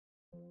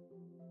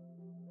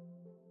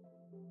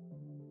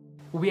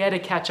we had a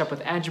catch up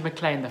with Andrew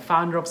McLean, the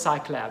founder of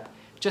CycleLab,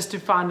 just to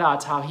find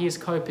out how he is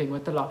coping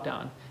with the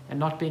lockdown and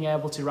not being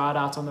able to ride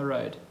out on the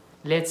road.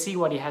 Let's see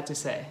what he had to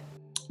say.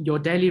 Your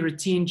daily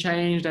routine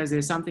changed? Is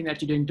there something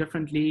that you're doing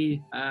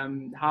differently?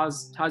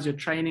 How's your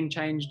training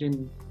changed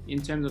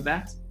in terms of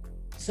that?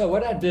 So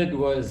what I did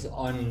was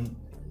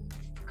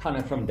kind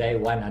of from day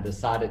one, I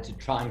decided to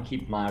try and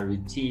keep my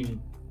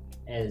routine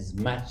as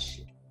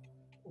much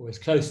or as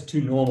close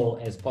to normal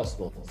as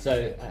possible.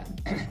 So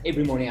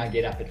every morning I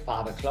get up at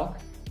 5 o'clock,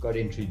 got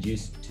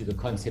introduced to the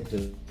concept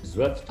of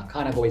Zwift. I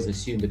kind of always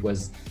assumed it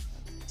was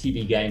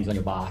TV games on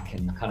your bike,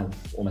 and I kind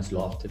of almost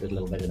laughed at it a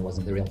little bit and it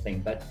wasn't the real thing,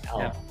 but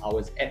I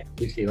was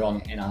absolutely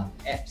wrong, and I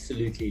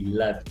absolutely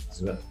loved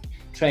Zwift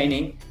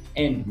training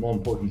and, more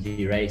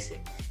importantly,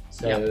 racing.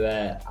 So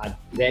I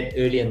did that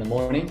early in the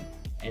morning,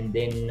 and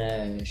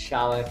then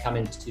shower, come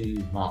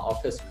into my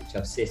office, which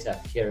I've set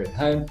up here at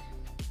home,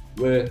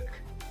 work.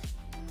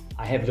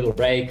 I have little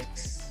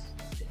breaks,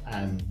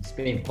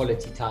 spend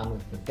quality time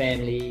with the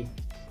family.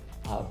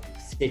 I've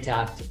set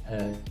out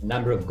a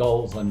number of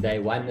goals on day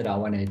one that I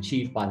want to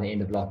achieve by the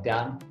end of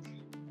lockdown.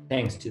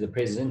 Thanks to the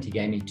president, he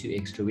gave me 2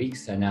 extra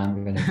weeks, so now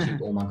I'm going to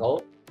achieve all my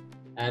goals.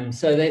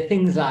 So they're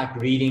things like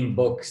reading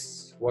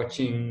books,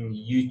 watching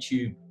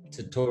YouTube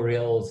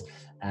tutorials,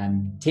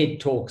 TED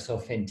Talks are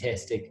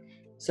fantastic.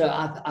 So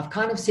I've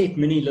kind of set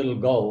many little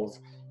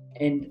goals,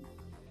 and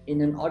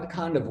in an odd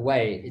kind of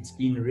way, it's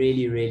been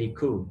really, really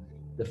cool.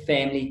 The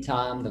family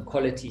time, the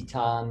quality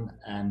time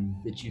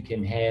that you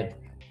can have.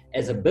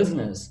 As a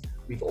business,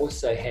 we've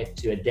also had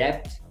to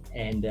adapt,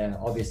 and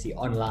obviously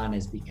online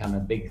has become a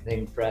big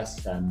thing for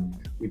us.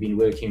 We've been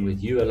working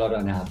with you a lot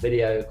on our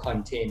video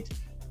content.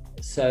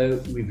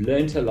 So we've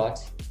learned a lot,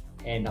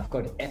 and I've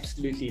got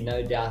absolutely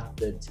no doubt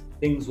that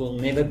things will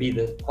never be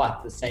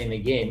quite the same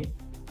again.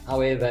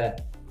 However,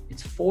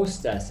 it's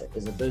forced us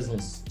as a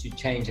business to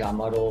change our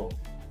model,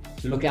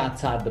 to look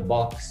outside the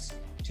box,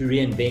 to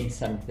reinvent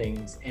some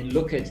things, and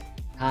look at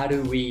how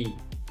do we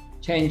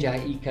change our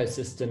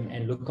ecosystem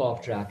and look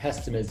after our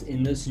customers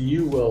in this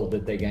new world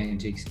that they're going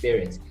to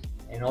experience.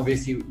 And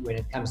obviously, when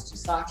it comes to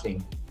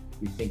cycling,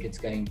 we think it's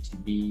going to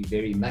be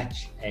very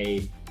much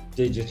a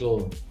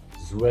digital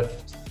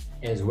Zwift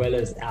as well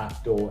as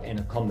outdoor, and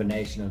a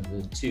combination of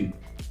the two.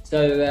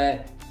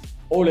 So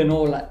all in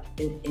all,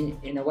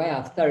 in a way,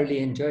 I've thoroughly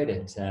enjoyed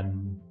it.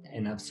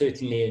 And I've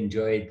certainly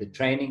enjoyed the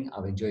training.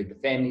 I've enjoyed the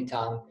family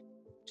time,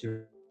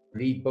 to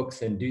read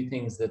books and do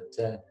things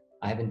that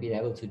I haven't been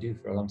able to do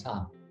for a long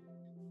time.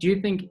 Do you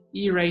think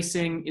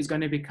e-racing is going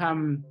to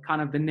become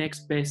kind of the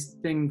next best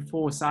thing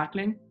for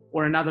cycling,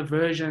 or another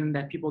version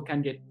that people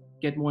can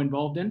get more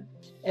involved in?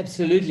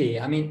 Absolutely.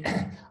 I mean,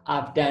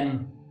 I've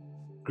done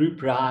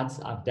group rides,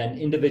 I've done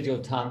individual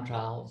time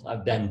trials,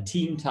 I've done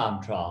team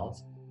time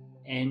trials,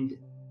 and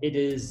it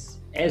is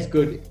as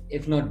good,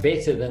 if not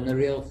better, than the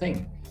real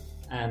thing.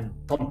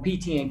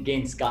 Competing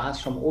against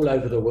guys from all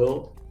over the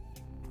world,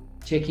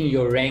 checking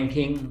your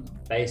ranking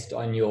based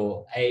on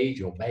your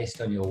age or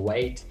based on your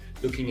weight,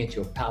 looking at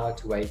your power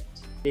to weight.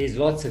 There's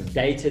lots of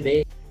data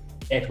there,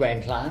 that way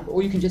inclined,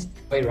 or you can just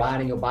go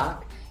riding your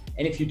bike.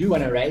 And if you do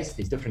want to race,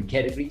 there's different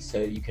categories, so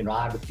you can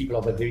ride with people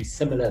of a very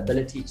similar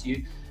ability to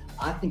you.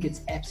 I think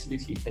it's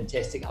absolutely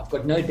fantastic. I've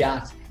got no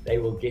doubt they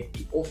will get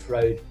the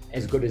off-road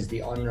as good as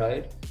the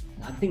on-road.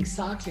 I think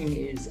cycling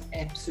is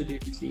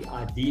absolutely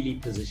ideally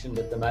positioned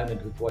at the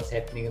moment with what's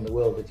happening in the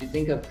world. If you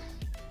think of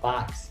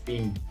bikes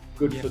being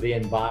good for the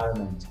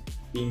environment,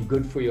 being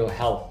good for your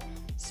health,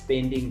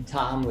 spending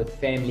time with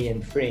family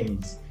and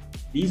friends,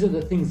 these are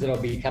the things that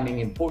are becoming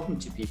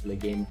important to people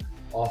again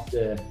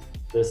after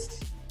this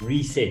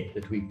reset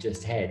that we've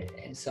just had.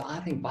 And so I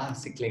think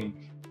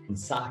bicycling and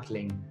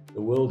cycling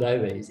the world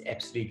over is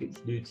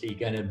absolutely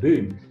going to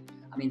boom.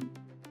 I mean,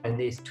 and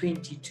there's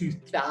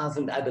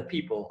 22,000 other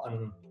people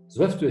on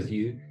Zwift with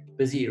you,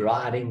 busy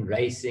riding,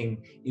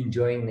 racing,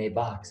 enjoying their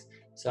bikes.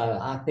 So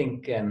I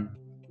think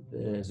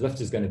Zwift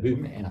is going to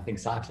boom, and I think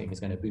cycling is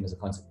going to boom as a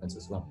consequence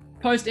as well.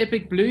 Post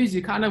Epic Blues,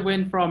 you kind of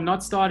went from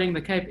not starting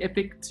the Cape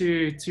Epic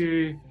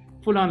to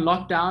full on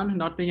lockdown,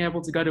 not being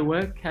able to go to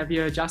work. Have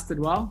you adjusted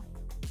well?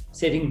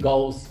 Setting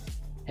goals,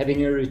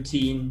 having a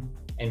routine,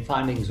 and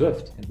finding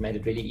Zwift have made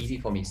it really easy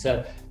for me.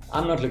 So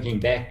I'm not looking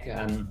back.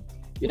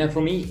 You know,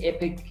 for me,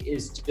 Epic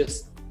is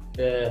just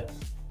the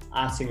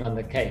icing on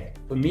the cake.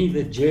 For me,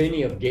 the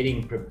journey of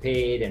getting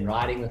prepared and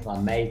riding with my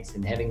mates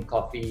and having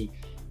coffee,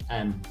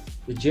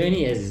 the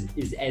journey is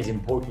as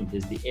important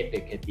as the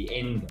epic at the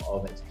end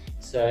of it.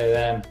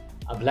 So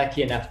I'm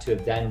lucky enough to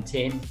have done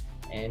 10,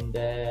 and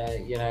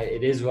you know,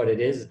 it is what it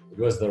is. It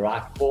was the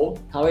right call.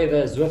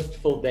 However, Zwift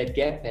filled that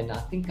gap, and I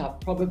think I've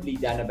probably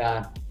done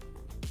about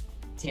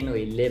 10 or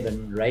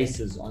 11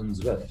 races on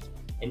Zwift,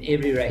 and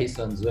every race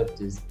on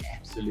Zwift is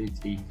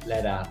absolutely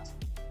flat out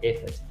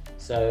effort.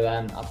 So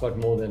I've got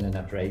more than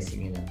enough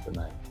racing in at the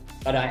moment.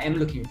 But I am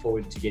looking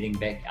forward to getting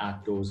back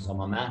outdoors on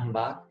my mountain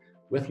bike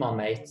with my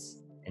mates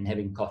and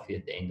having coffee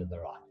at the end of the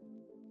ride.